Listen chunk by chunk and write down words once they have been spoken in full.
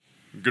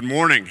Good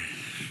morning.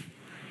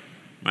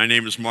 My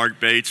name is Mark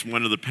Bates,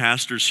 one of the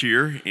pastors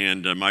here,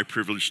 and my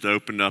privilege to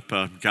open up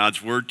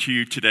God's Word to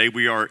you today.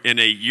 We are in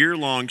a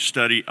year-long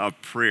study of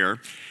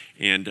prayer,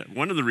 and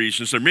one of the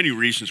reasons, there are many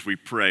reasons we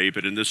pray,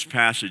 but in this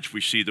passage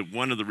we see that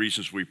one of the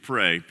reasons we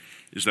pray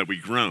is that we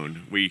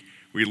groan. We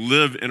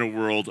live in a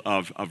world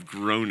of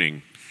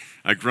groaning.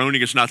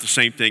 Groaning is not the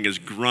same thing as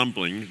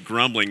grumbling.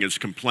 Grumbling is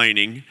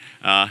complaining,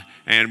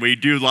 and we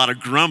do a lot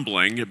of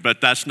grumbling, but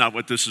that's not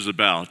what this is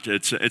about.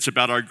 It's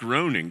about our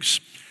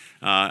groanings.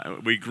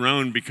 We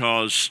groan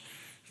because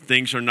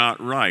things are not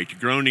right.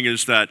 Groaning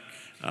is that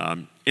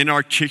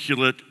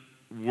inarticulate,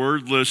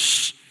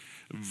 wordless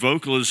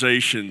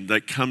vocalization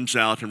that comes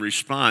out in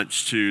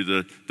response to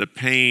the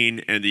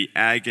pain and the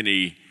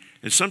agony,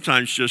 and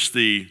sometimes just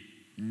the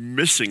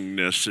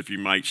missingness, if you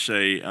might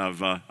say, of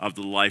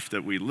the life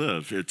that we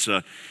live.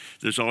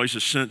 There's always a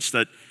sense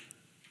that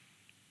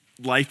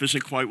life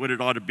isn't quite what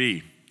it ought to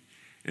be.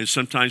 And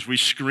sometimes we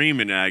scream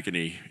in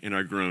agony in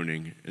our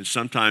groaning, and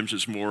sometimes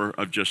it's more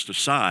of just a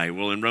sigh.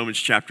 Well, in Romans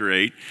chapter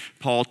 8,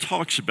 Paul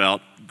talks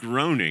about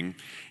groaning,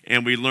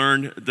 and we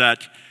learn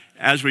that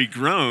as we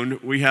groan,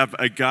 we have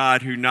a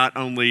God who not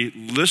only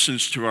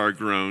listens to our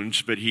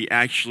groans, but he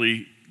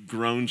actually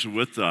groans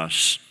with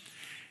us.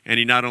 And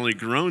he not only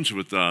groans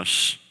with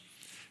us,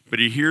 but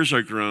he hears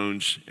our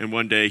groans, and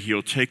one day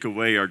he'll take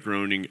away our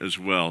groaning as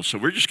well. So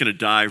we're just going to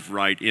dive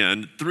right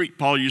in.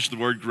 Paul used the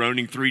word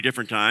groaning 3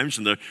 different times,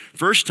 and the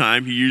first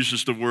time he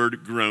uses the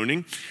word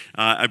groaning,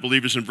 I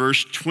believe is in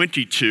verse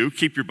 22.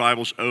 Keep your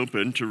Bibles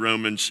open to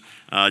Romans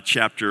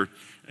chapter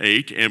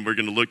 8, and we're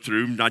going to look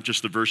through not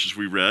just the verses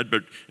we read,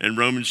 but in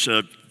Romans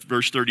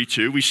verse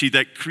 32, we see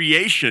that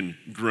creation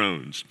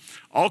groans.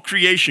 All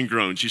creation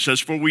groans. He says,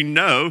 "For we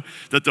know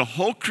that the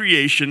whole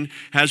creation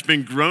has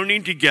been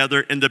groaning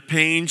together in the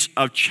pains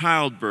of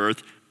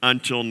childbirth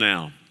until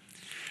now."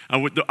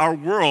 Our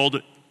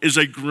world is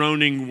a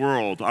groaning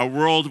world. Our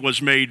world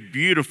was made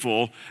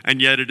beautiful,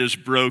 and yet it is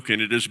broken.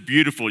 It is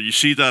beautiful. You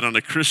see that on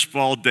a crisp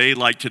fall day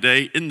like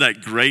today. Isn't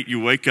that great? You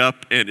wake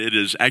up, and it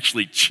is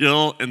actually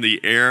chill in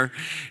the air,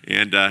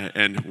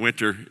 and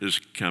winter is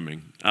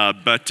coming.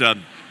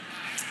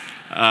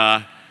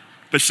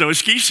 But so is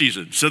ski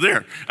season. So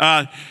there.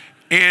 And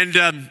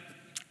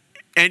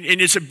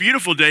it's a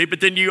beautiful day,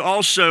 but then you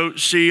also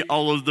see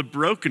all of the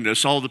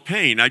brokenness, all the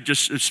pain. I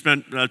just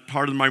spent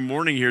part of my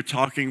morning here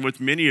talking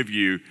with many of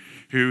you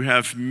who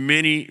have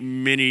many,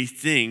 many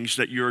things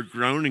that you're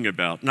groaning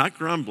about. Not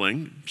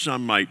grumbling,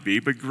 some might be,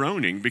 but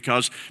groaning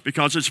because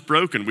it's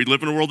broken. We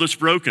live in a world that's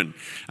broken.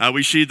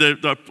 We see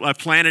the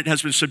planet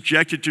has been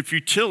subjected to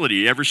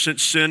futility. Ever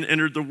since sin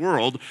entered the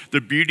world,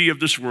 the beauty of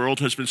this world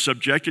has been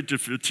subjected to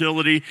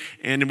futility,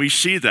 and we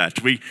see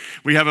that. We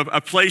have a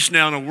place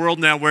now in a world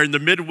now where in the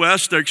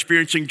Midwest they're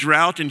experiencing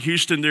drought, in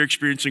Houston they're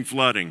experiencing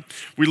flooding.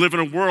 We live in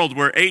a world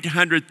where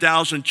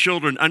 800,000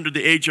 children under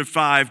the age of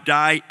 5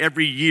 die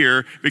every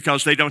year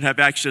because they don't have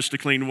access to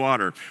clean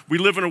water. We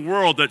live in a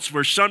world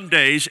where some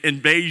days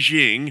in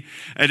Beijing,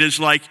 it is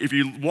like, if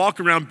you walk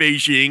around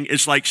Beijing,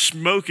 it's like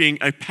smoking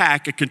a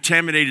pack of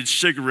contaminated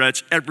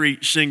cigarettes every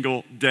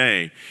single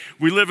day.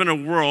 We live in a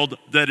world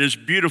that is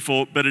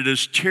beautiful, but it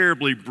is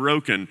terribly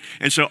broken.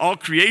 And so all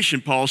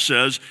creation, Paul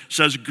says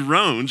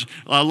groans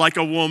like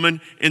a woman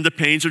in the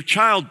pains of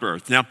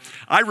childbirth. Now,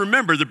 I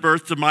remember the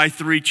birth of my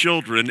 3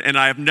 children, and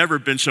I have never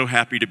been so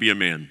happy to be a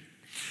man.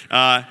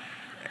 I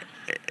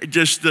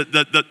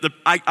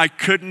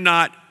could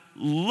not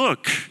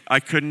look.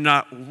 I could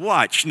not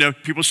watch.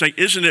 People say,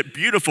 "Isn't it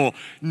beautiful?"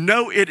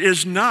 No, it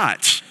is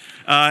not.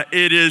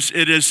 It is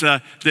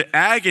the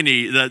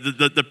agony,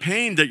 the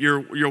pain that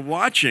you're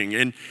watching,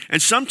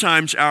 and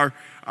sometimes our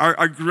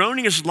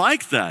groaning is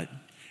like that.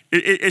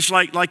 It's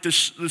like the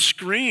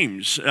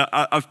screams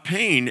of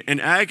pain and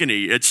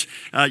agony. It's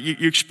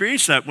you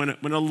experience that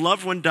when a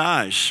loved one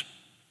dies,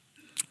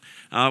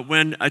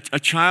 when a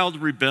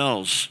child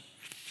rebels.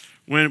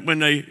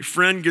 When a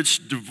friend gets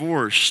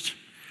divorced,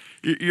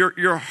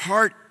 your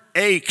heart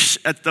aches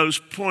at those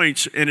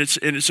points, and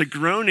it's a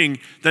groaning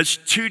that's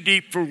too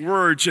deep for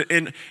words.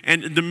 And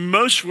the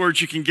most words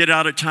you can get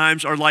out at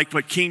times are like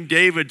what King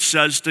David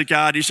says to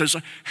God. He says,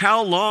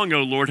 "How long,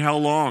 O Lord, how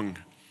long?"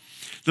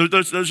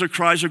 Those are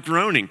cries of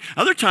groaning.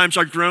 Other times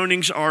our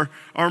groanings are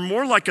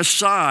more like a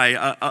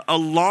sigh, a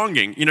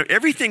longing.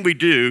 Everything we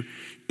do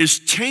is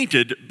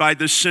tainted by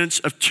the sense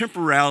of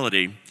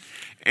temporality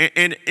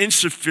and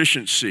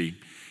insufficiency.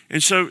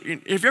 And so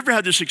have you ever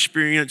had this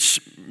experience?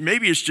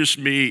 Maybe it's just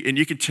me, and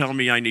you can tell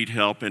me I need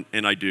help,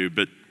 and I do,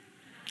 but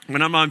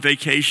when I'm on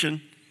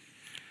vacation,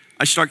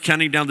 I start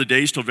counting down the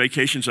days till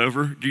vacation's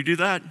over. Do you do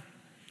that?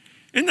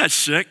 Isn't that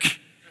sick?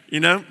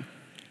 I'm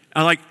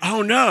like,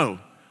 oh no,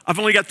 I've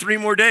only got 3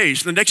 more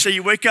days. The next day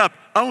you wake up,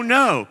 oh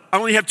no, I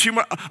only have 2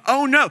 more.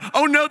 Oh no,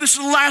 this is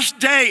the last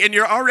day. And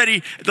you're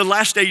already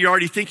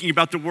thinking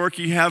about the work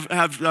you have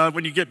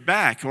when you get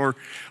back, or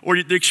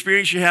the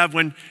experience you have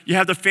when you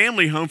have the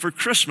family home for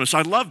Christmas.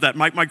 I love that.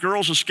 My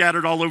girls are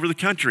scattered all over the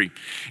country.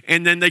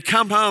 And then they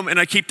come home and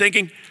I keep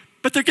thinking,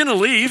 but they're gonna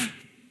leave.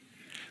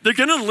 they're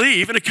going to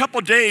leave. In a couple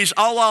of days,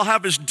 all I'll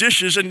have is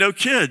dishes and no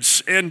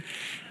kids. And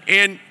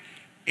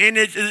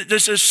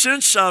there's a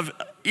sense of,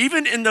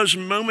 even in those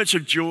moments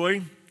of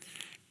joy,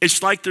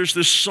 it's like there's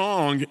this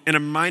song in a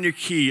minor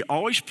key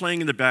always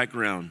playing in the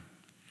background.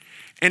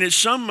 And at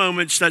some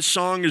moments, that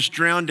song is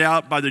drowned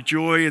out by the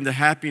joy and the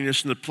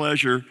happiness and the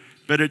pleasure,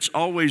 but it's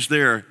always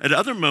there. At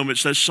other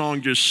moments, that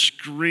song just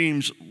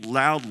screams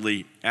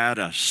loudly at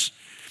us.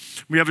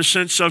 We have a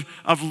sense of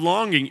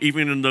longing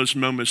even in those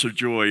moments of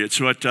joy. It's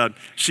what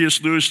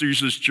C.S. Lewis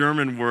uses this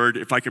German word,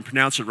 if I can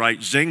pronounce it right,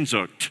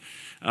 Sehnsucht.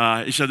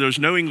 He said there's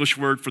no English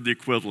word for the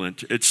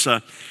equivalent. It's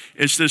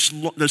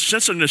the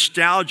sense of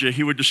nostalgia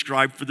he would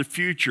describe for the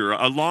future,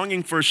 a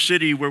longing for a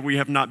city where we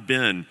have not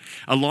been,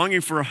 a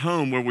longing for a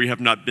home where we have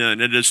not been.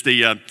 It is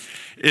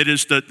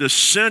the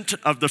scent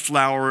of the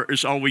flower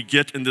is all we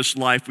get in this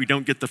life. We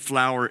don't get the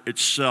flower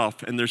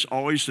itself, and there's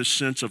always this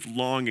sense of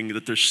longing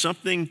that there's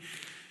something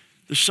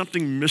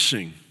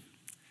missing.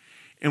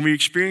 And we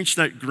experience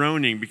that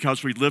groaning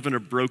because we live in a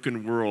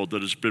broken world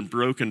that has been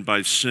broken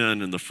by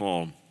sin and the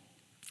fall.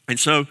 And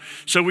so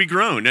we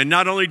groan. And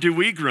not only do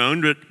we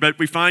groan, but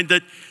we find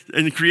that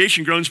in the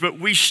creation groans, but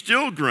we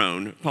still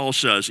groan, Paul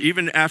says,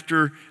 even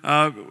after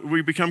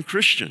we become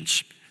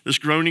Christians. This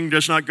groaning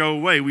does not go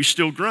away. We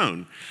still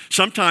groan.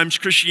 Sometimes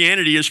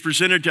Christianity is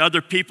presented to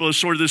other people as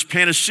sort of this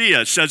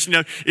panacea. It says,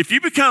 if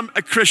you become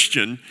a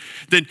Christian,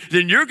 then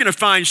you're going to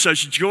find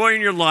such joy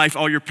in your life,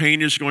 all your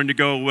pain is going to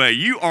go away.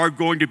 You are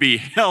going to be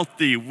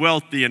healthy,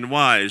 wealthy, and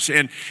wise.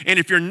 And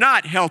if you're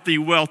not healthy,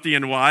 wealthy,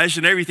 and wise,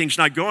 and everything's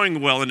not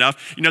going well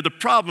enough, the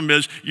problem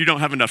is you don't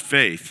have enough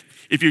faith.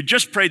 If you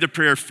just pray the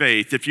prayer of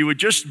faith, if you would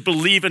just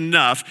believe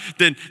enough,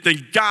 then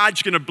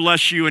God's going to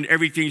bless you and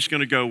everything's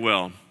going to go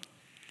well.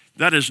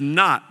 That is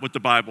not what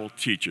the Bible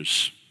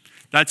teaches.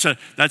 That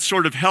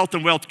sort of health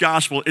and wealth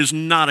gospel is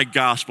not a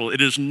gospel. It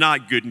is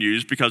not good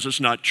news because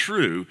it's not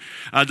true.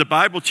 The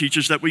Bible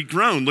teaches that we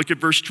groan. Look at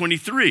verse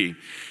 23. It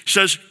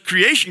says,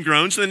 creation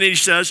groans, and then he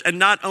says, and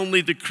not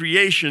only the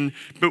creation,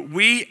 but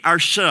we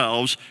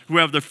ourselves who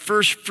have the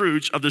first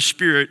fruits of the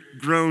Spirit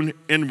groan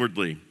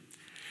inwardly.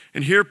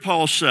 And here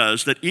Paul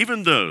says that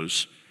even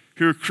those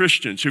who are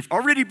Christians, who've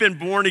already been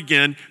born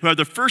again, who have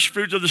the first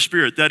fruits of the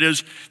Spirit, that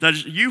is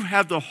you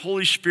have the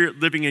Holy Spirit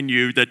living in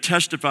you that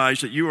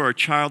testifies that you are a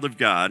child of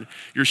God,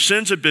 your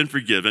sins have been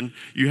forgiven,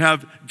 you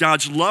have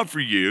God's love for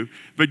you,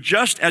 but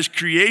just as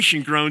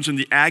creation groans in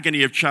the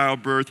agony of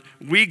childbirth,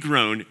 we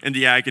groan in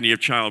the agony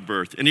of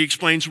childbirth. And he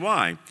explains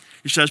why.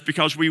 He says,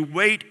 because we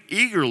wait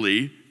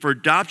eagerly for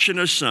adoption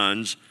as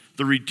sons,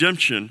 the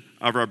redemption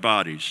of our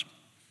bodies.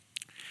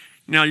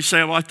 Now you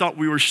say, well, I thought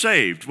we were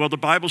saved. Well, the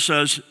Bible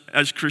says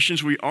as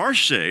Christians we are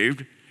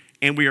saved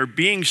and we are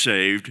being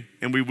saved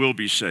and we will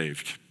be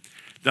saved.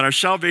 That our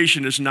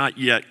salvation is not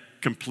yet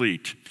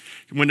complete.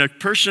 When a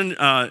person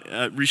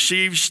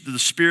receives the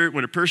Spirit,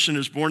 when a person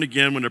is born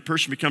again, when a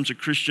person becomes a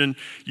Christian,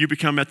 you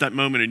become at that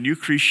moment a new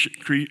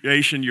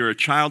creation. You're a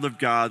child of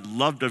God,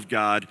 loved of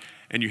God,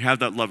 and you have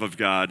that love of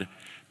God.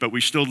 But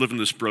we still live in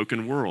this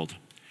broken world.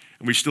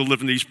 And we still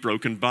live in these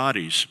broken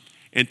bodies.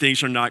 And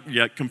things are not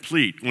yet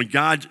complete. When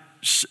God's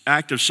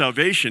act of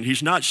salvation,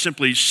 he's not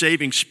simply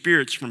saving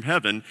spirits from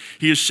heaven.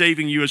 He is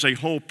saving you as a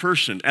whole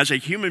person. As a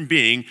human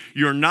being,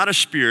 you're not a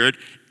spirit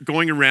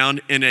going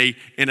around in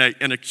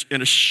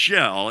a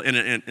shell,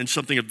 in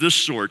something of this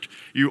sort.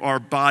 You are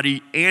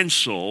body and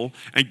soul,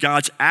 and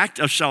God's act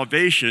of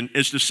salvation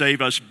is to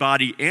save us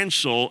body and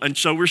soul, and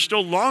so we're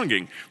still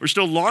longing. We're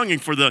still longing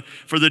for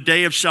the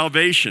day of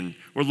salvation.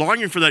 We're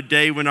longing for that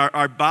day when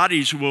our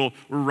bodies will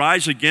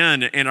rise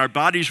again and our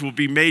bodies will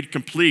be made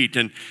complete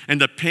and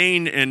the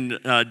pain and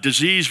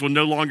disease will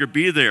no longer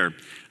be there.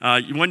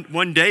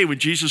 One day when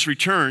Jesus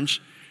returns,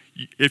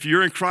 if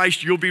you're in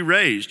Christ, you'll be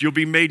raised. You'll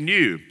be made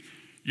new.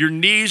 Your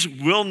knees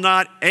will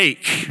not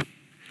ache.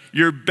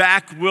 Your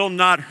back will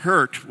not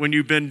hurt when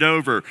you bend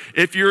over.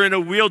 If you're in a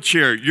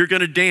wheelchair, you're going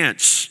to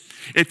dance.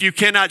 If you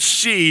cannot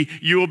see,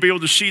 you will be able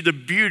to see the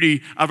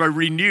beauty of a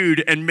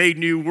renewed and made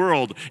new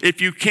world.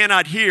 If you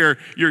cannot hear,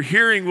 your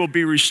hearing will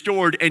be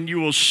restored and you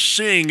will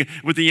sing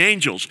with the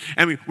angels.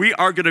 I mean, we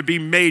are going to be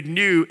made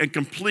new and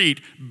complete,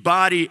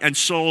 body and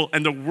soul,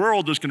 and the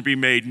world is going to be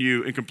made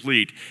new and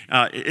complete.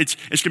 It's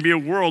going to be a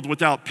world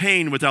without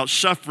pain, without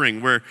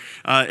suffering, where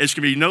it's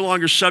going to be no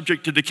longer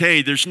subject to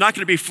decay. There's not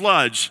going to be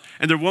floods,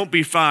 and there won't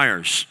be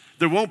fires.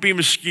 There won't be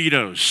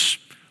mosquitoes.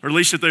 Or at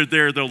least if they're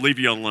there, they'll leave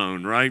you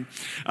alone, right?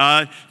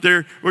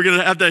 We're going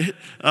to have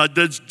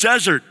the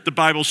desert, the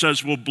Bible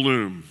says, will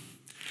bloom.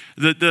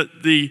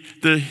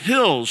 The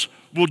hills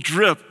will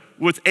drip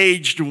with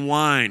aged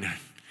wine.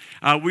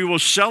 We will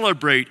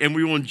celebrate and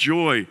we will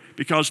enjoy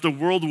because the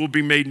world will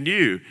be made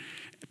new.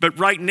 But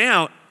right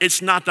now,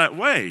 it's not that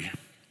way.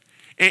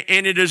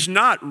 And it is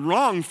not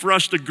wrong for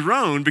us to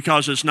groan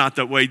because it's not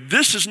that way.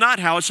 This is not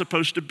how it's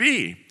supposed to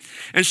be.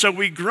 And so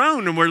we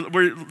groan and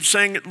we're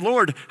saying,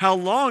 Lord, how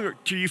long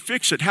till you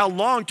fix it? How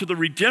long to the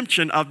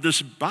redemption of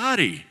this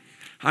body?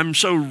 I'm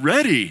so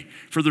ready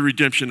for the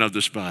redemption of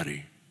this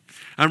body.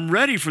 I'm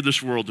ready for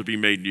this world to be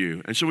made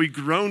new. And so we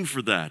groan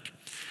for that.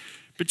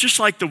 But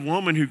just like the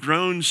woman who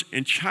groans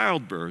in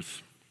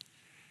childbirth,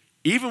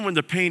 even when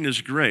the pain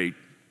is great,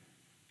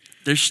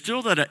 there's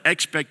still that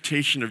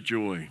expectation of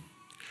joy.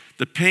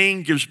 The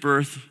pain gives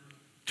birth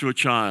to a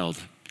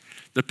child.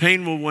 The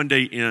pain will one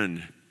day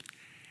end.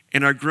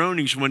 And our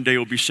groanings one day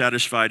will be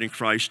satisfied in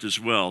Christ as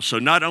well. So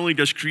not only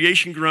does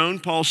creation groan,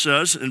 Paul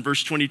says in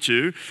verse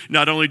 22,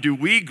 not only do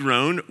we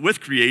groan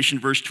with creation,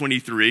 verse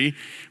 23,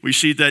 we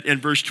see that in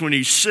verse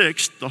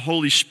 26, the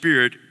Holy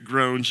Spirit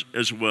groans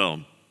as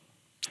well.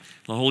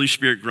 The Holy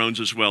Spirit groans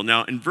as well.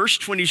 Now in verse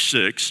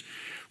 26,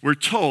 we're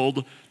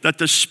told that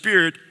the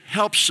Spirit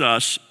helps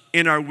us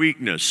in our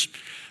weakness.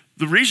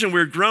 The reason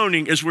we're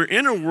groaning is we're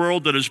in a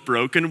world that is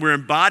broken. We're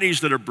in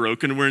bodies that are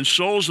broken. We're in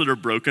souls that are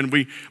broken.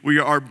 We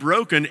are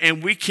broken,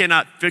 and we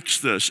cannot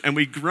fix this. And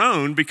we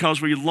groan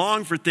because we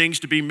long for things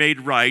to be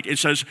made right. It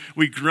says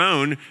we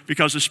groan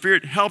because the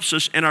Spirit helps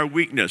us in our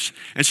weakness.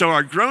 And so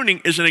our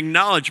groaning is an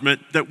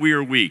acknowledgement that we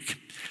are weak,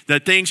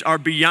 that things are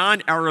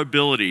beyond our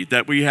ability,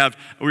 that we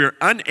are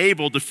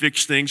unable to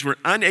fix things. We're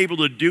unable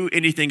to do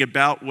anything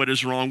about what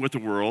is wrong with the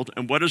world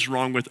and what is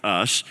wrong with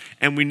us,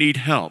 and we need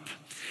help.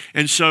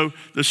 And so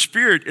the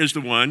Spirit is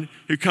the one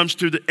who comes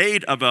to the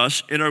aid of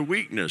us in our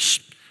weakness.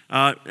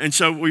 And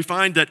so we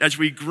find that as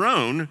we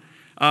groan,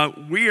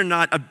 we are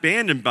not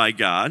abandoned by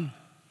God,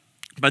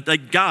 but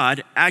that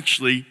God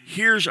actually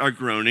hears our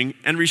groaning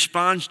and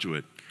responds to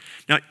it.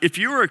 Now, if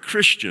you're a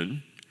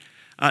Christian,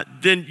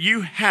 then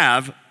you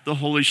have the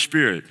Holy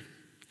Spirit.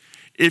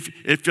 If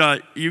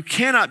you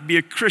cannot be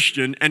a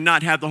Christian and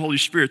not have the Holy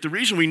Spirit, the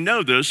reason we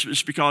know this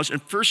is because in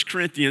 1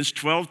 Corinthians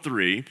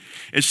 12:3,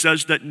 it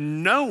says that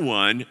no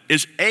one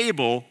is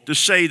able to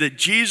say that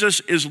Jesus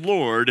is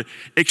Lord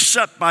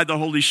except by the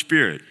Holy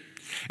Spirit.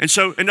 And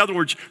so, in other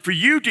words, for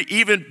you to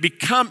even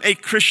become a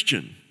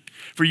Christian,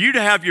 for you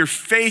to have your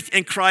faith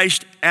in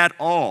Christ at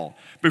all,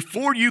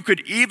 before you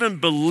could even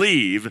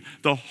believe,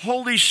 the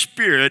Holy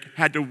Spirit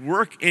had to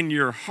work in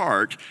your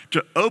heart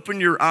to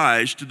open your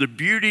eyes to the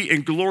beauty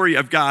and glory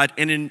of God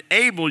and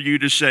enable you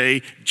to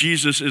say,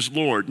 Jesus is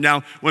Lord.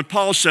 Now, when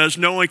Paul says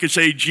no one can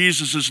say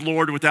Jesus is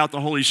Lord without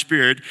the Holy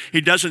Spirit,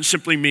 he doesn't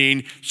simply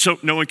mean so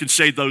no one can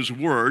say those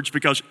words,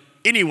 because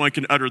anyone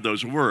can utter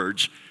those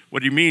words.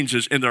 What he means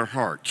is in their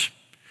heart.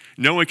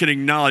 No one can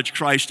acknowledge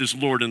Christ as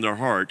Lord in their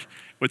heart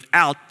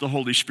without the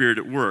Holy Spirit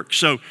at work.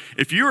 So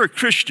if you're a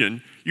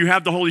Christian, you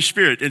have the Holy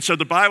Spirit. And so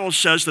the Bible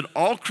says that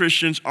all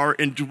Christians are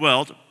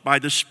indwelt by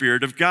the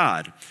Spirit of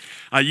God.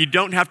 You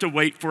don't have to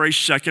wait for a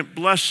second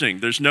blessing.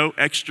 There's no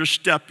extra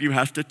step you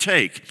have to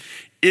take.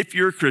 If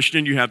you're a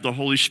Christian, you have the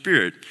Holy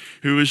Spirit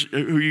who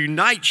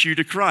unites you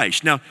to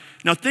Christ. Now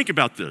think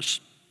about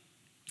this.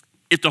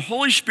 If the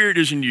Holy Spirit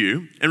is in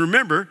you, and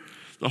remember,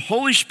 the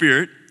Holy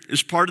Spirit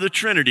is part of the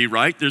Trinity,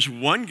 right? There's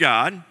one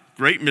God,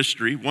 great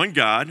mystery, one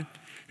God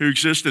who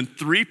exists in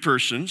three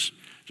persons.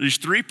 These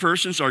three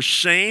persons are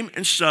same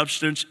in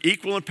substance,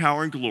 equal in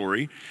power and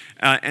glory.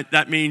 And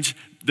that means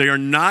they are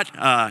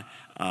not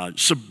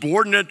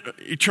subordinate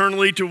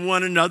eternally to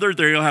one another.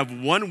 They all have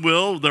one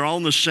will. They're all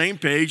on the same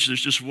page.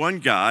 There's just one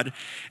God.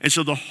 And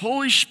so the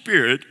Holy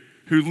Spirit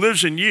who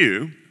lives in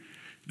you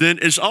then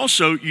is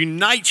also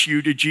unites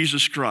you to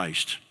Jesus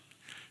Christ.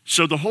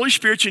 So the Holy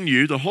Spirit's in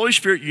you. The Holy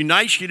Spirit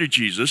unites you to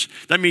Jesus.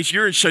 That means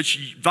you're in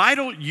such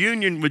vital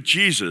union with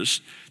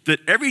Jesus that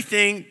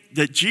everything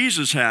that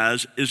Jesus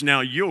has is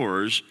now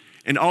yours,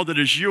 and all that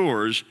is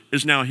yours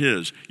is now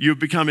his. You've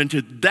become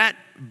into that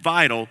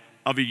vital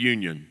of a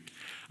union.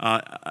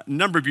 A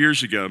number of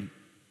years ago, do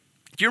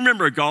you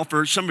remember a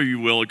golfer? Some of you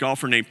will, a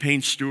golfer named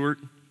Payne Stewart.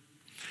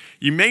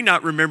 You may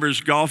not remember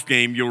his golf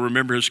game. You'll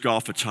remember his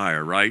golf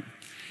attire, right?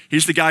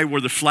 He's the guy who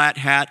wore the flat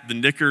hat, the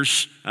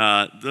knickers,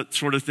 that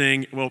sort of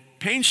thing. Well,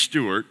 Payne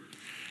Stewart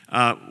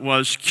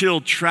was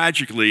killed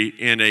tragically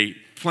in a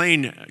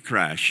plane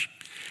crash.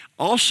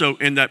 Also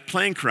in that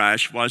plane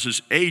crash was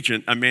his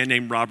agent, a man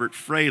named Robert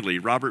Fraley.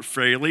 Robert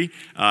Fraley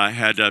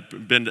had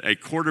been a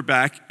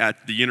quarterback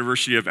at the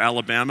University of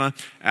Alabama.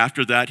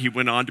 After that, he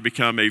went on to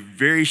become a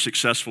very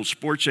successful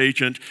sports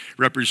agent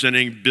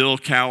representing Bill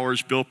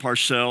Cowers, Bill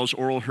Parcells,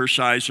 Oral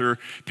Hershiser,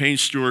 Payne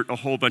Stewart, a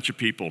whole bunch of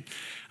people.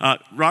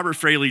 Robert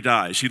Fraley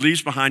dies. He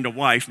leaves behind a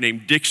wife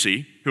named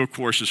Dixie, who of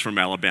course is from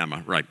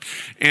Alabama, right?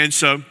 And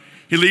so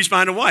he leaves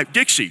behind a wife,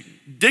 Dixie.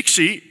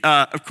 Dixie,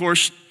 of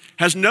course,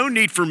 has no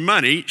need for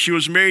money. She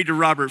was married to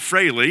Robert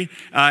Fraley,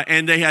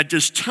 and they had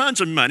just tons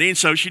of money, and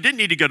so she didn't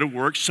need to go to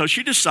work, so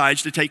she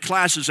decides to take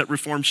classes at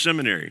Reformed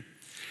Seminary.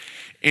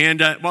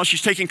 And while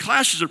she's taking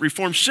classes at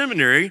Reformed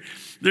Seminary,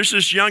 there's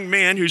this young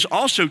man who's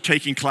also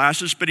taking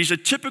classes, but he's a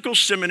typical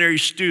seminary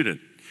student.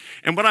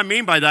 And what I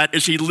mean by that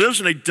is he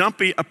lives in a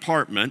dumpy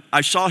apartment.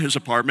 I saw his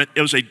apartment.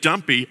 It was a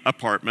dumpy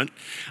apartment.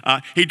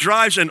 He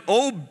drives an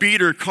old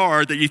beater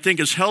car that you think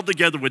is held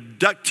together with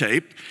duct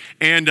tape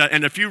and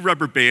a few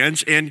rubber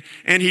bands, and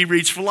he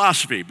reads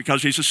philosophy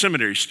because he's a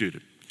seminary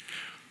student.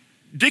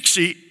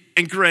 Dixie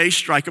and Gray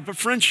strike up a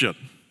friendship.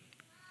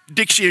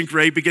 Dixie and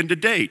Gray begin to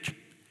date.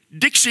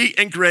 Dixie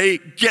and Gray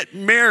get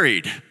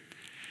married.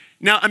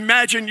 Now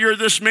imagine you're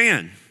this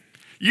man.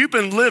 You've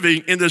been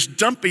living in this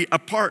dumpy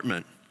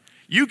apartment.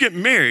 You get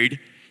married,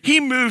 he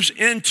moves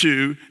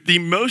into the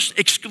most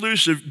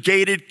exclusive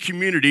gated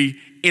community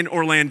in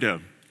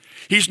Orlando.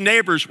 He's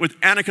neighbors with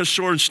Annika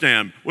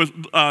Sorenstam, with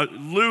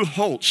Lou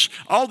Holtz.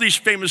 All these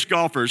famous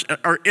golfers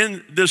are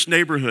in this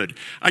neighborhood.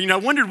 I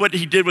wondered what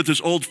he did with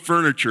his old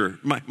furniture.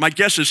 My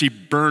guess is he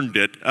burned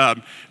it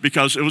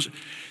because it was.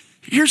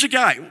 Here's a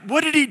guy.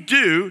 What did he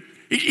do?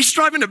 He's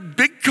driving a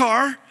big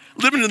car,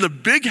 living in the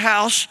big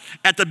house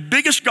at the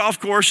biggest golf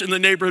course in the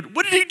neighborhood.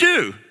 What did he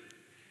do?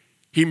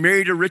 He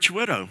married a rich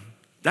widow.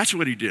 That's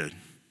what he did.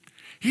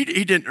 He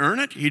didn't earn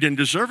it. He didn't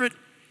deserve it.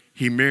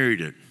 He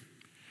married it.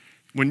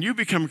 When you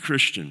become a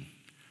Christian,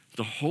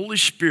 the Holy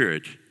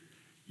Spirit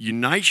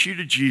unites you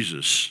to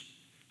Jesus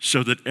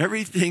so that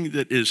everything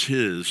that is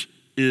his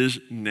is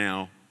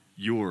now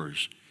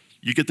yours.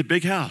 You get the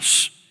big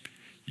house.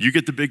 You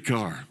get the big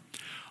car.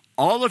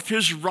 All of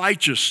his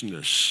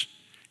righteousness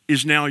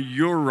is now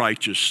your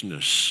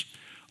righteousness.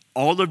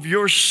 All of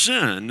your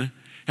sin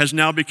has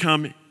now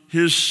become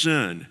his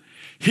sin.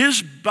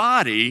 His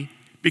body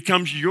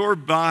becomes your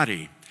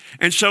body.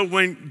 And so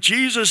when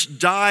Jesus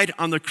died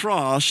on the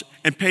cross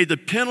and paid the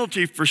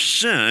penalty for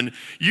sin,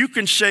 you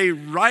can say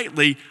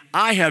rightly,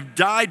 I have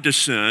died to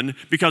sin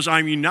because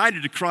I'm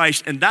united to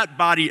Christ, and that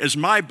body is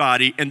my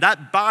body, and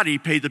that body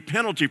paid the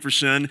penalty for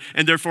sin,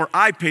 and therefore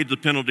I paid the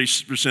penalty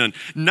for sin.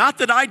 Not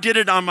that I did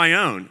it on my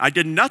own. I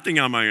did nothing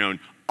on my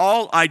own.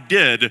 All I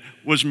did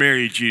was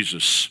marry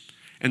Jesus.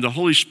 And the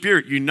Holy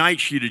Spirit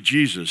unites you to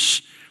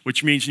Jesus,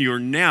 which means you are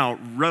now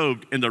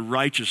robed in the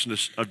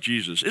righteousness of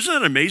Jesus. Isn't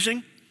that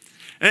amazing?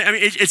 I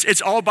mean,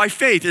 it's all by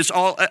faith. It's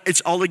all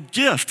a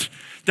gift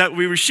that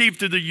we receive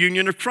through the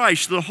union of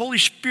Christ. The Holy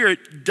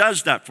Spirit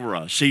does that for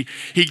us. He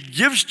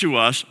gives to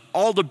us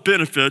all the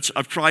benefits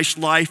of Christ's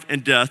life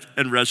and death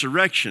and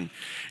resurrection.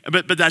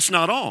 But that's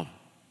not all.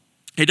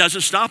 It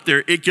doesn't stop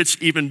there. It gets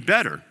even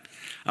better.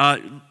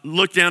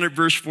 Look down at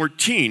verse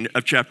 14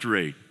 of chapter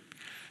 8.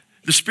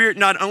 The Spirit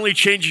not only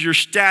changes your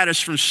status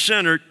from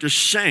sinner to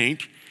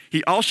saint,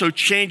 he also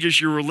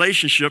changes your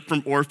relationship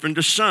from orphan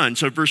to son.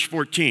 So verse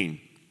 14.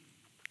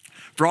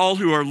 For all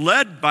who are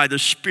led by the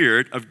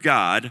Spirit of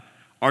God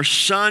are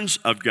sons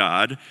of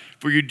God.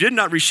 For you did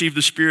not receive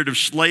the spirit of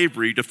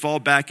slavery to fall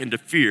back into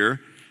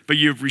fear, but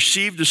you have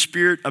received the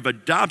spirit of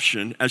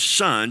adoption as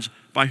sons,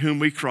 by whom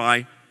we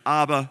cry,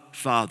 Abba,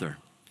 Father.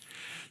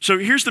 So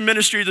here's the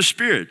ministry of the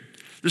Spirit.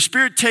 The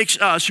Spirit takes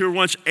us who were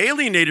once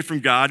alienated from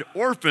God,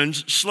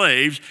 orphans,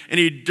 slaves, and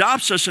he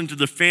adopts us into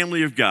the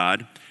family of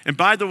God. And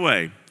by the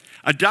way,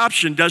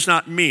 adoption does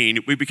not mean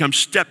we become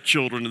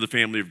stepchildren of the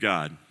family of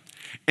God.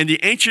 In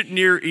the ancient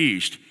Near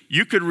East,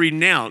 you could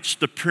renounce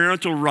the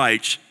parental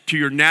rights to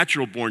your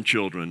natural-born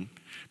children,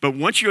 but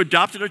once you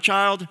adopted a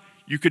child,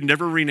 you could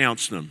never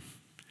renounce them.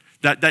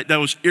 That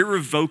was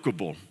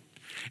irrevocable.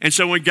 And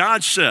so when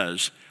God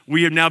says,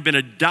 we have now been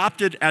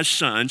adopted as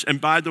sons, and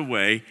by the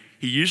way,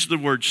 he used the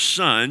word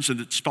sons,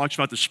 and it talks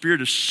about the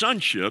spirit of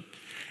sonship,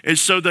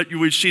 is so that you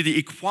would see the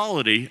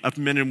equality of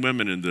men and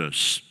women in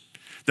this.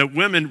 That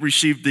women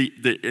receive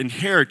the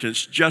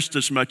inheritance just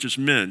as much as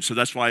men. So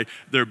that's why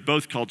they're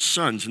both called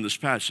sons in this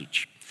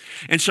passage.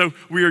 And so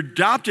we are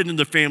adopted in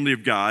the family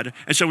of God.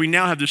 And so we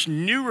now have this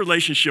new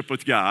relationship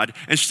with God.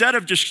 Instead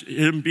of just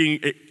him being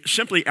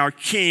simply our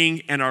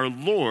King and our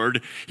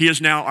Lord, he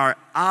is now our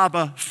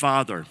Abba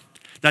Father.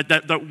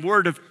 That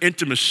word of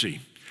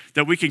intimacy,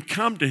 that we can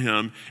come to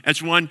him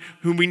as one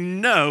whom we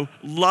know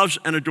loves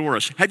and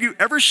adores us. Have you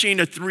ever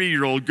seen a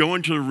 3-year-old go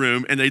into a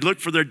room and they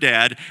look for their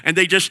dad and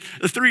the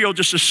 3-year-old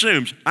just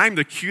assumes, I'm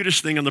the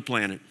cutest thing on the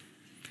planet.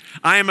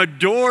 I am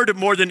adored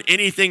more than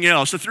anything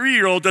else. The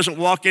 3-year-old doesn't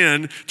walk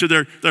in to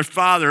their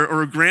father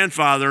or a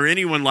grandfather or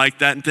anyone like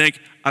that and think,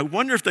 I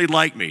wonder if they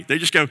like me. They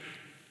just go,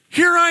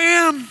 here I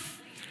am.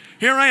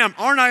 Here I am.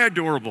 Aren't I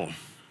adorable?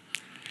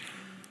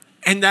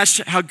 And that's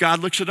how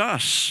God looks at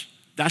us.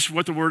 That's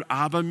what the word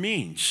Abba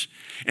means.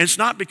 And it's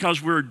not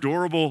because we're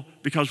adorable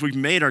because we've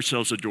made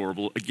ourselves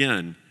adorable.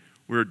 Again,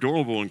 we're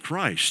adorable in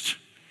Christ.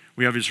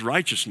 We have his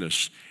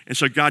righteousness. And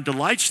so God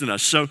delights in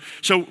us. So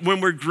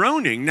when we're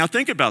groaning, now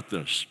think about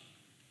this.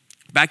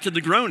 Back to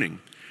the groaning.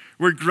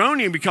 We're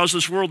groaning because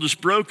this world is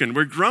broken.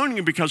 We're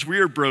groaning because we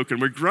are broken.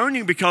 We're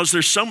groaning because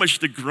there's so much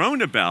to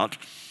groan about.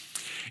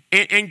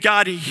 And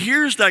God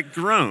hears that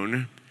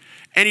groan.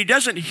 And he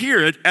doesn't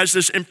hear it as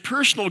this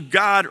impersonal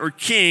God or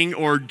king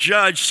or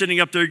judge sitting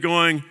up there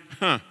going,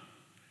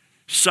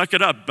 suck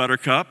it up,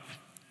 buttercup.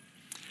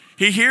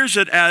 He hears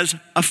it as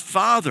a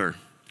father.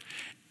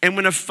 And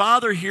when a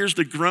father hears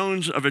the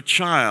groans of a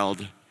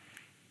child,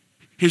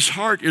 his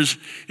heart is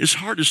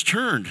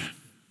turned.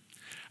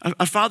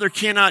 A father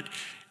cannot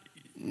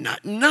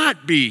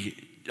not be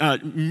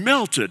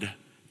melted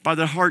by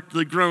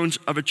the groans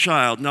of a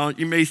child. Now,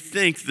 you may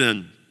think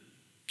then,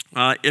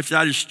 if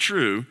that is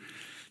true,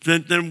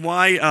 then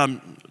why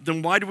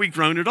do we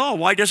groan at all?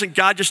 Why doesn't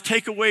God just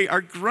take away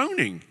our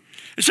groaning?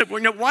 And so,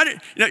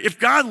 if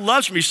God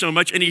loves me so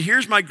much and he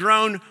hears my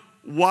groan,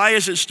 why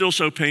is it still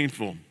so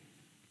painful?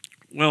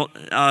 Well,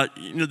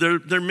 there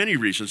are many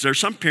reasons. There are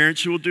some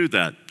parents who will do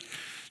that.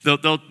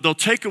 They'll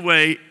take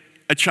away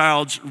a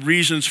child's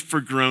reasons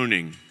for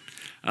groaning.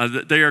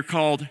 They are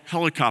called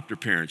helicopter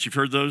parents. You've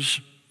heard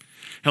those?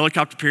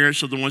 Helicopter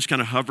parents are the ones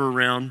kind of hover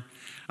around.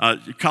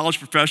 College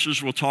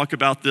professors will talk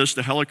about this,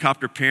 the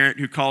helicopter parent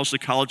who calls the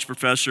college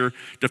professor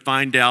to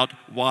find out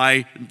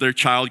why their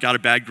child got a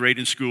bad grade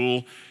in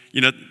school.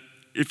 You know,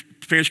 if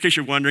parents, in case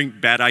you're wondering,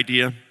 bad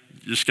idea.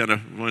 Just kind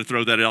of want to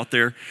throw that out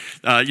there.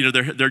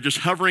 They're just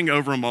hovering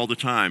over them all the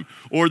time.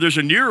 Or there's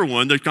a newer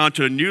one that's gone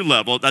to a new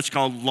level. That's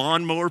called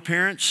lawnmower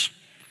parents.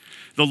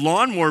 The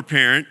lawnmower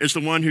parent is the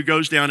one who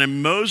goes down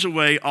and mows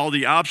away all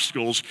the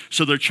obstacles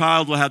so their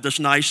child will have this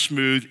nice,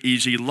 smooth,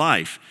 easy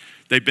life.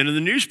 They've been in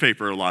the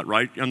newspaper a lot,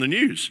 right? On the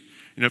news.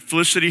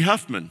 Felicity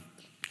Huffman,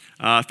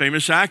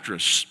 famous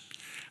actress.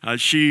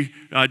 She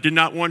did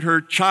not want her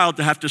child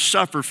to have to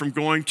suffer from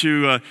going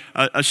to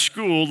a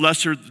school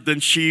lesser than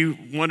she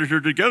wanted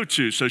her to go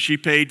to. So she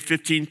paid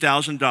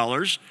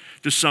 $15,000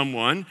 to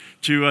someone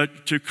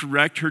to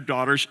correct her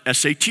daughter's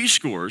SAT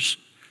scores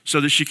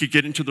so that she could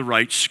get into the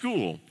right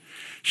school.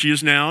 She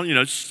is now,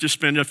 just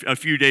spent a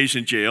few days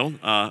in jail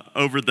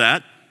over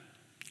that.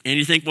 And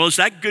you think, well, is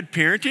that good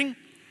parenting?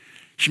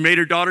 She made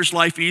her daughter's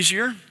life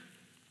easier?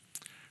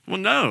 Well,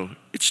 no,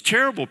 it's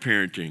terrible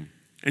parenting.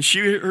 And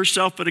she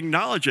herself would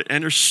acknowledge it,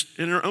 and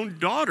her own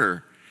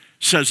daughter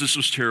says this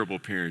was terrible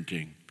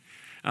parenting.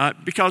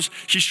 Because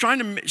she's trying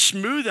to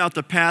smooth out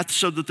the path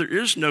so that there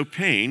is no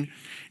pain,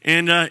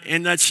 and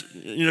that's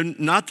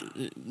not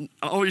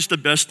always the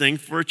best thing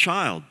for a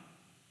child.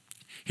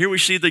 Here we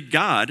see that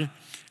God,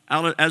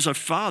 as a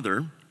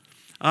father,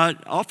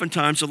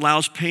 oftentimes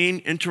allows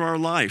pain into our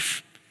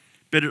life,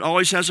 but it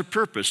always has a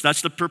purpose.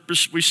 That's the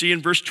purpose we see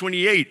in verse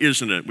 28,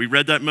 isn't it? We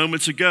read that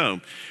moments ago.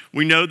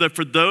 We know that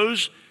for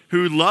those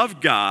who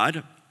love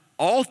God,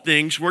 all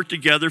things work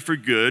together for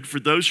good for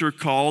those who are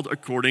called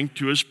according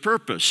to his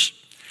purpose.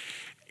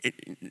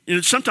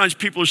 Sometimes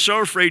people are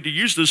so afraid to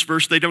use this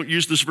verse, they don't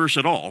use this verse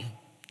at all.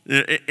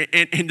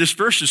 And this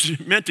verse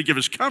is meant to give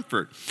us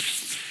comfort.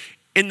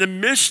 In the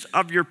midst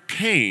of your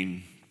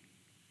pain,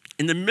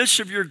 in the midst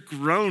of your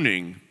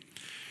groaning,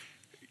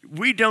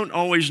 we don't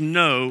always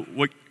know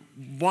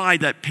why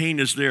that pain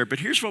is there. But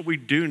here's what we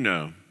do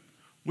know.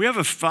 We have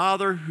a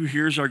Father who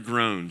hears our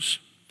groans.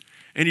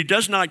 And he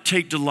does not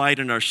take delight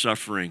in our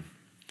suffering.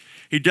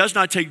 He does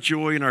not take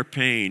joy in our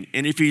pain.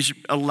 And if he's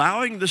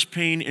allowing this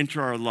pain into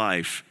our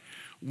life,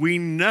 we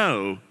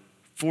know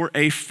for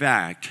a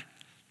fact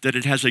that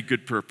it has a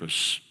good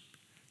purpose,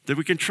 that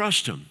we can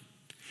trust him.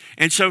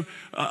 And so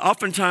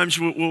oftentimes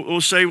we'll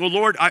say, well,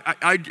 Lord,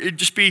 it'd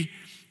just be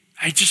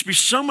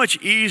so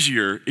much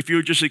easier if you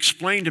would just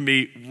explain to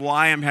me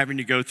why I'm having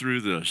to go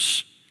through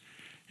this.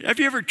 Have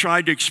you ever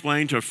tried to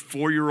explain to a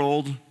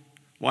 4-year-old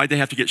why they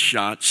have to get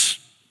shots?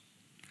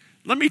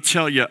 Let me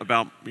tell you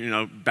about,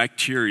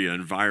 bacteria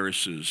and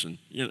viruses. And,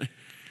 you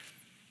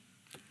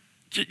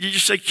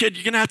just say, kid,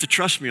 you're going to have to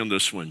trust me on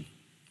this one.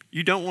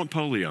 You don't want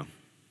polio,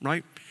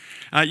 right?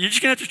 You're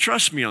just going to have to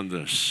trust me on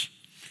this.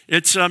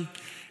 It's,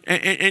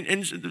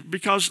 and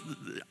because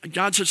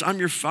God says, I'm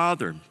your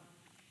Father.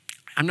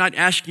 I'm not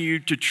asking you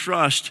to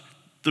trust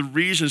the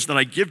reasons that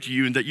I give to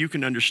you and that you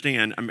can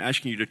understand. I'm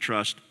asking you to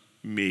trust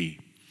me.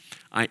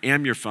 I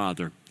am your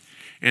Father.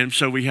 And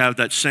so we have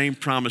that same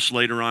promise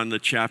later on in the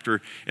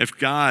chapter. If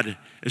God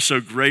is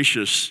so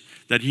gracious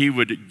that he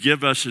would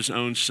give us his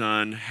own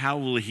Son, how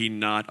will he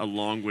not,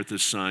 along with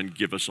his Son,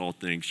 give us all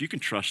things? You can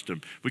trust him.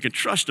 We can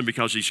trust him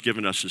because he's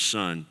given us his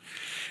Son.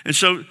 And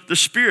so the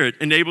Spirit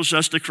enables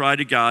us to cry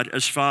to God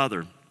as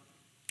Father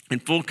in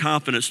full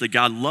confidence that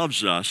God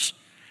loves us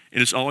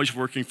and is always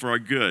working for our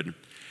good.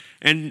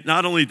 And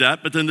not only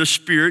that, but then the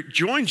Spirit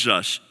joins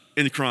us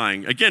in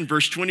crying. Again,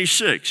 verse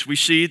 26, we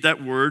see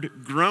that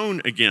word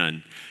groan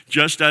again.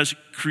 Just as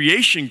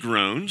creation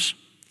groans,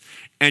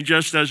 and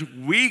just as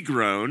we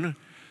groan,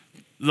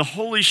 the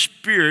Holy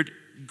Spirit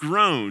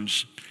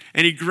groans.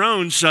 And he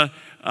groans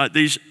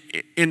these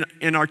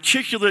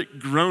inarticulate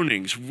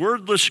groanings,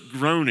 wordless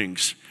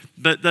groanings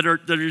that are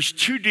just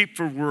too deep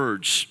for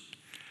words.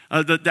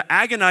 The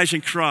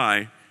agonizing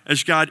cry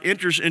as God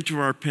enters into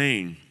our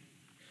pain.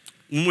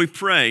 When we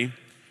pray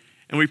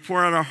and we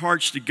pour out our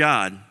hearts to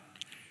God,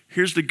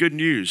 here's the good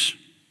news.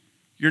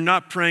 You're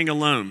not praying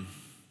alone.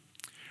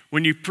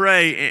 When you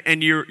pray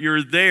and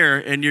you're there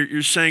and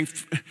you're saying,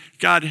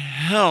 God,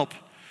 help,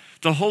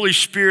 the Holy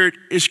Spirit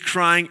is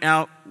crying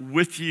out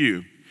with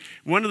you.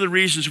 One of the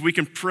reasons we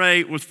can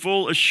pray with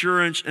full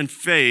assurance and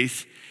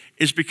faith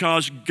is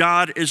because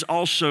God is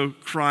also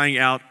crying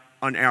out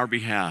on our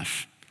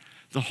behalf.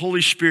 The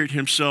Holy Spirit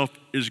himself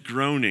is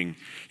groaning.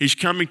 He's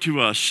coming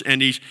to us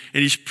and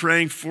he's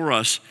praying for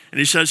us. And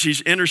he says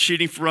he's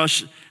interceding for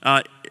us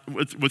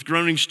with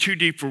groanings too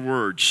deep for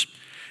words.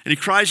 And he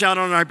cries out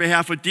on our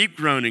behalf with deep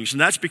groanings. And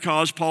that's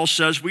because Paul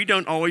says we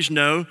don't always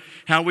know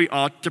how we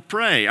ought to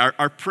pray.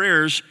 Our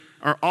prayers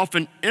are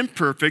often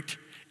imperfect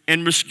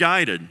and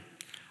misguided.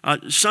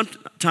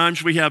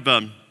 Sometimes we have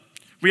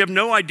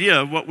no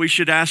idea what we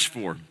should ask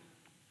for.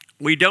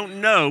 We don't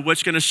know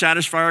what's going to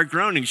satisfy our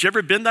groanings. You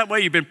ever been that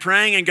way? You've been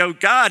praying and go,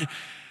 God,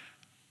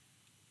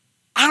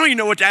 I don't even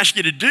know what to ask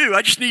you to do.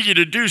 I just need you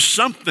to do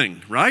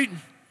something, right?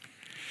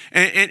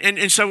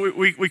 And so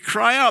we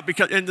cry out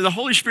and the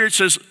Holy Spirit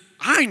says,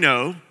 I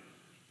know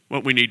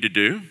what we need to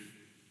do.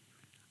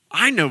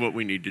 I know what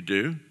we need to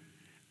do.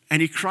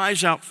 And he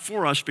cries out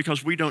for us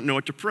because we don't know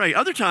what to pray.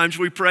 Other times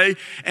we pray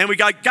and we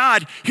got,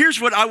 God,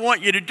 here's what I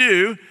want you to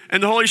do.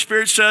 And the Holy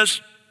Spirit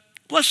says,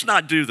 let's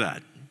not do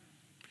that.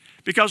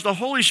 Because the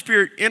Holy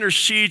Spirit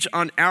intercedes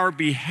on our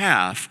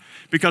behalf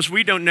because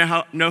we don't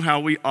know how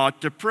we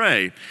ought to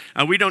pray.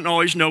 We don't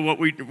always know what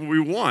we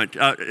want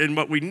and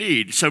what we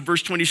need. So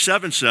verse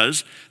 27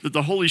 says that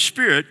the Holy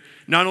Spirit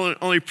not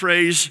only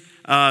prays,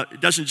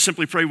 doesn't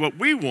simply pray what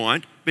we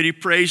want, but he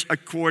prays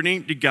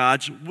according to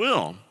God's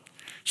will.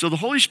 So the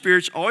Holy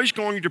Spirit's always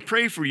going to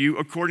pray for you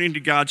according to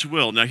God's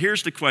will. Now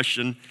here's the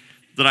question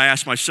that I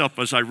asked myself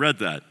as I read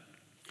that.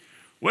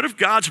 What if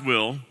God's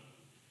will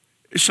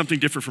is something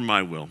different from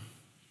my will?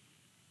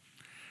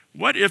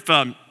 What if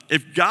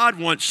God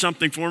wants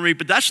something for me,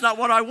 but that's not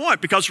what I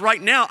want? Because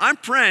right now I'm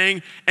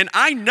praying and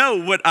I know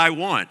what I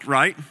want,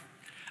 right?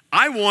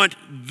 I want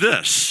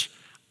this.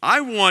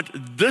 I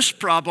want this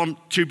problem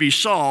to be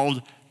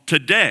solved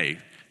today.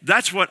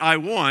 That's what I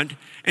want.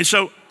 And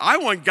so I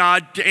want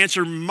God to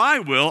answer my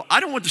will. I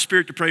don't want the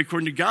Spirit to pray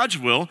according to God's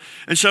will.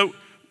 And so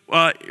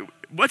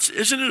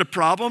isn't it a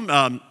problem?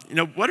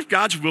 What if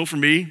God's will for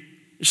me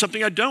is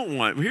something I don't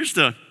want?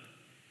 Well,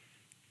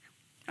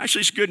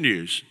 actually, it's good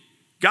news.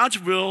 God's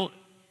will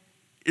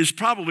is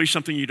probably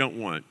something you don't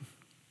want.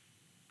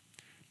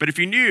 But if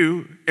you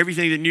knew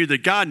everything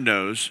that God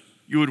knows,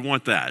 you would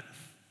want that.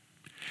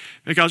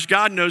 Because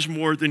God knows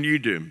more than you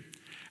do.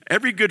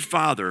 Every good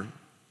father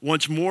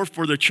wants more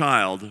for the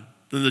child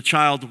than the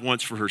child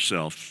wants for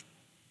herself.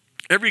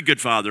 Every good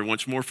father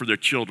wants more for their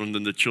children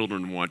than the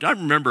children want. I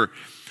remember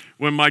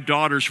when my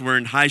daughters were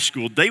in high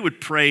school, they would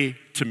pray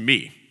to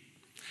me.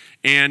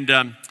 And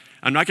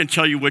I'm not going to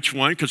tell you which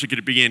one because it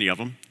could be any of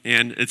them.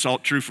 And it's all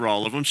true for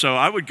all of them. So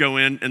I would go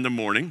in the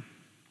morning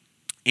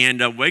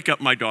and wake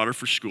up my daughter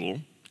for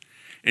school.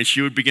 And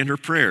she would begin her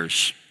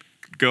prayers.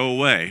 Go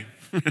away.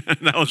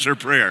 That was her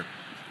prayer.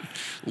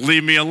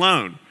 Leave me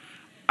alone.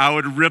 I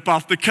would rip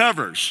off the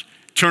covers.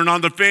 Turn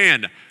on the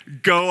fan.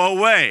 Go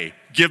away.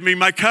 Give me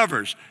my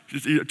covers.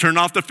 Turn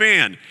off the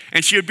fan.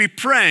 And she would be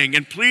praying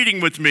and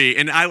pleading with me.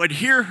 And I would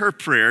hear her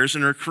prayers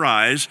and her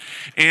cries.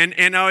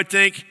 And I would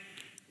think,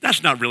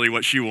 that's not really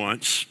what she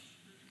wants.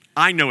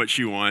 I know what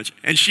she wants.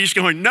 And she's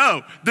going,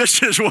 no,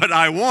 this is what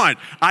I want.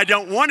 I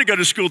don't want to go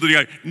to school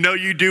today. No,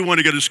 you do want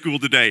to go to school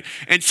today.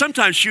 And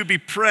sometimes she would be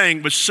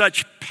praying with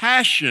such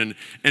passion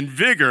and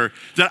vigor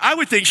that I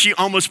would think she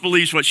almost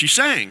believes what she's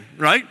saying,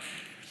 right?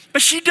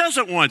 But she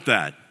doesn't want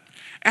that.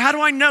 And how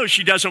do I know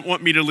she doesn't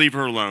want me to leave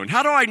her alone?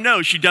 How do I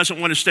know she doesn't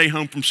want to stay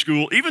home from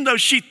school, even though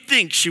she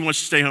thinks she wants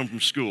to stay home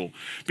from school?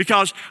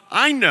 Because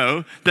I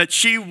know that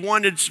she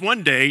wanted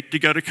one day to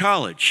go to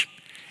college.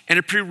 And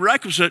a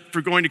prerequisite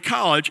for going to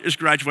college is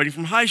graduating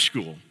from high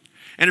school.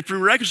 And a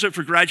prerequisite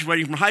for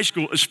graduating from high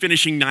school is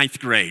finishing 9th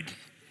grade.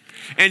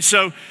 And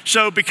so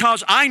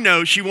because I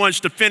know she wants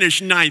to finish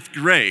 9th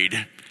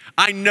grade,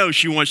 I know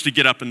she wants to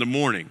get up in the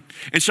morning.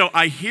 And so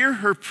I hear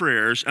her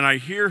prayers and I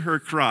hear her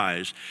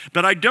cries,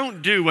 but I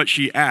don't do what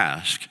she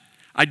asks.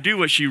 I do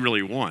what she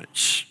really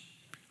wants.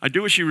 I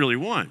do what she really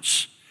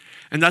wants.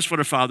 And that's what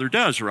a father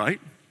does,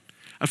 right?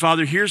 A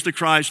father hears the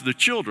cries of the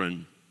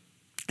children,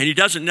 and he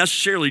doesn't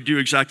necessarily do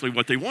exactly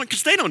what they want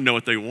because they don't know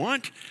what they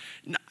want.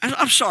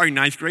 I'm sorry,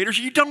 9th graders,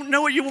 you don't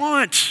know what you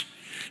want.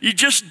 You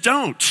just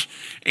don't.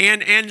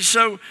 And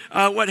so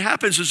what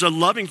happens is a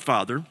loving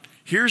father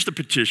hears the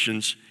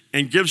petitions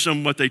and gives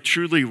them what they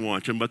truly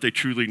want and what they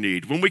truly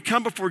need. When we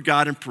come before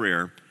God in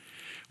prayer,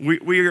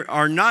 we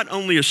are not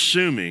only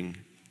assuming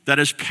that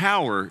his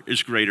power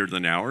is greater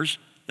than ours.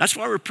 That's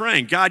why we're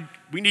praying, God,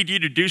 we need you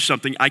to do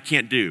something I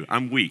can't do.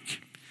 I'm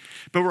weak.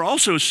 But we're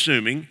also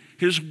assuming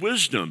his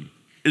wisdom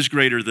is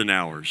greater than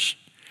ours.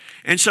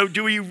 And so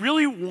do we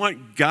really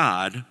want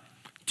God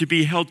to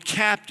be held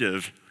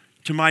captive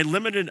to my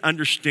limited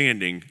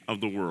understanding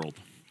of the world?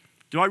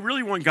 Do I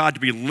really want God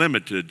to be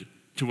limited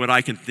to what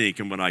I can think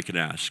and what I can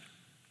ask?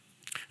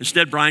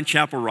 Instead, Bryan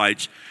Chapell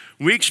writes,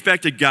 we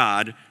expect a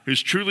God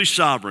who's truly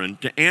sovereign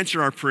to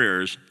answer our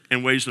prayers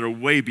in ways that are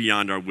way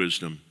beyond our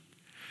wisdom.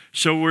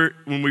 So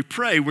when we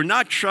pray, we're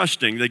not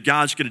trusting that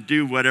God's going to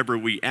do whatever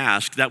we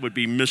ask. That would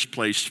be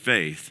misplaced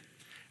faith.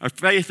 Our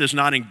faith is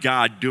not in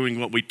God doing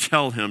what we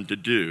tell him to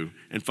do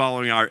and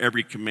following our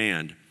every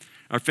command.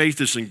 Our faith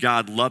is in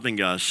God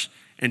loving us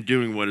and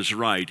doing what is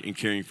right and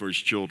caring for his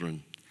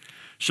children.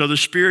 So the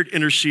Spirit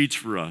intercedes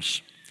for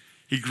us.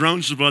 He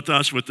groans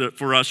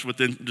for us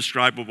with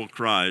indescribable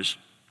cries.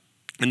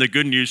 And the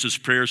good news is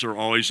prayers are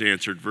always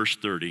answered. Verse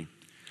 30.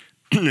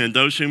 And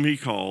those whom he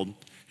called,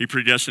 he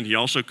predestined, he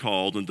also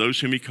called. And those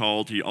whom he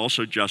called, he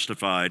also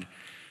justified.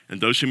 And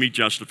those whom he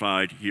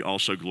justified, he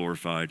also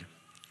glorified.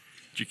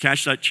 Did you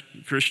catch that,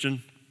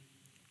 Christian?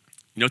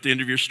 You know what the end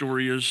of your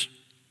story is?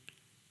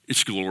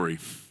 It's glory.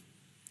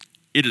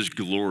 It is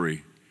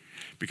glory.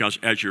 Because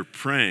as you're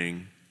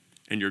praying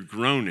and you're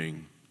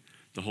groaning,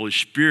 the Holy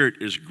Spirit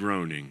is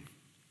groaning.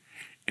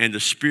 And the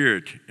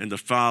Spirit and the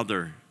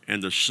Father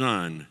and the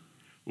Son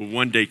will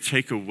one day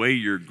take away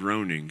your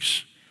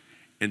groanings,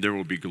 and there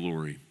will be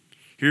glory.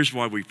 Here's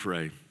why we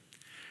pray.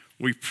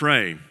 We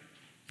pray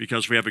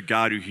because we have a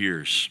God who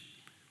hears.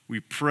 We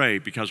pray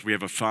because we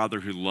have a Father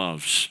who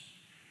loves.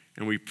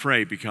 And we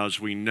pray because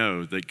we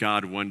know that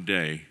God one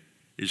day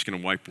is going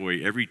to wipe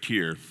away every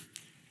tear,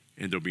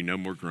 and there'll be no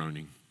more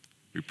groaning.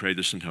 We pray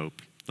this in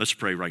hope. Let's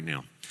pray right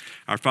now.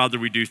 Our Father,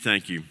 we do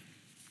thank you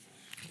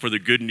for the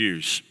good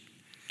news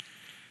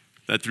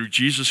that through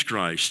Jesus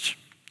Christ,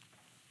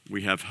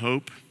 we have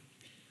hope.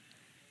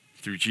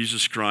 Through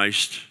Jesus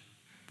Christ,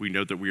 we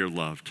know that we are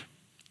loved.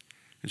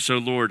 And so,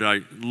 Lord,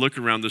 I look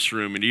around this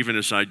room, and even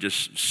as I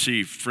just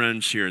see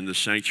friends here in the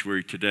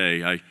sanctuary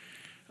today,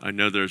 I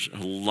know there's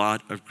a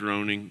lot of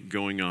groaning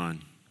going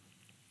on.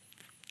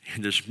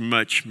 And there's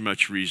much,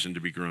 much reason to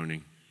be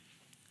groaning.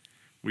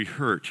 We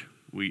hurt,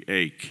 we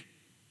ache,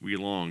 we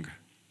long.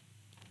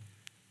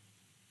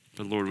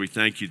 But Lord, we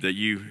thank you that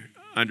you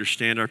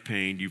understand our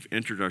pain, you've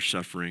entered our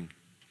suffering.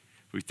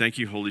 We thank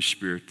you, Holy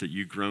Spirit, that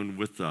you groan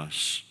with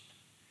us.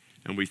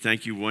 And we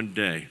thank you one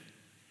day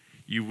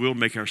you will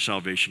make our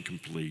salvation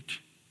complete.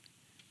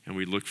 And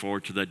we look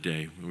forward to that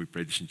day when we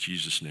pray this in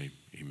Jesus' name.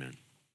 Amen.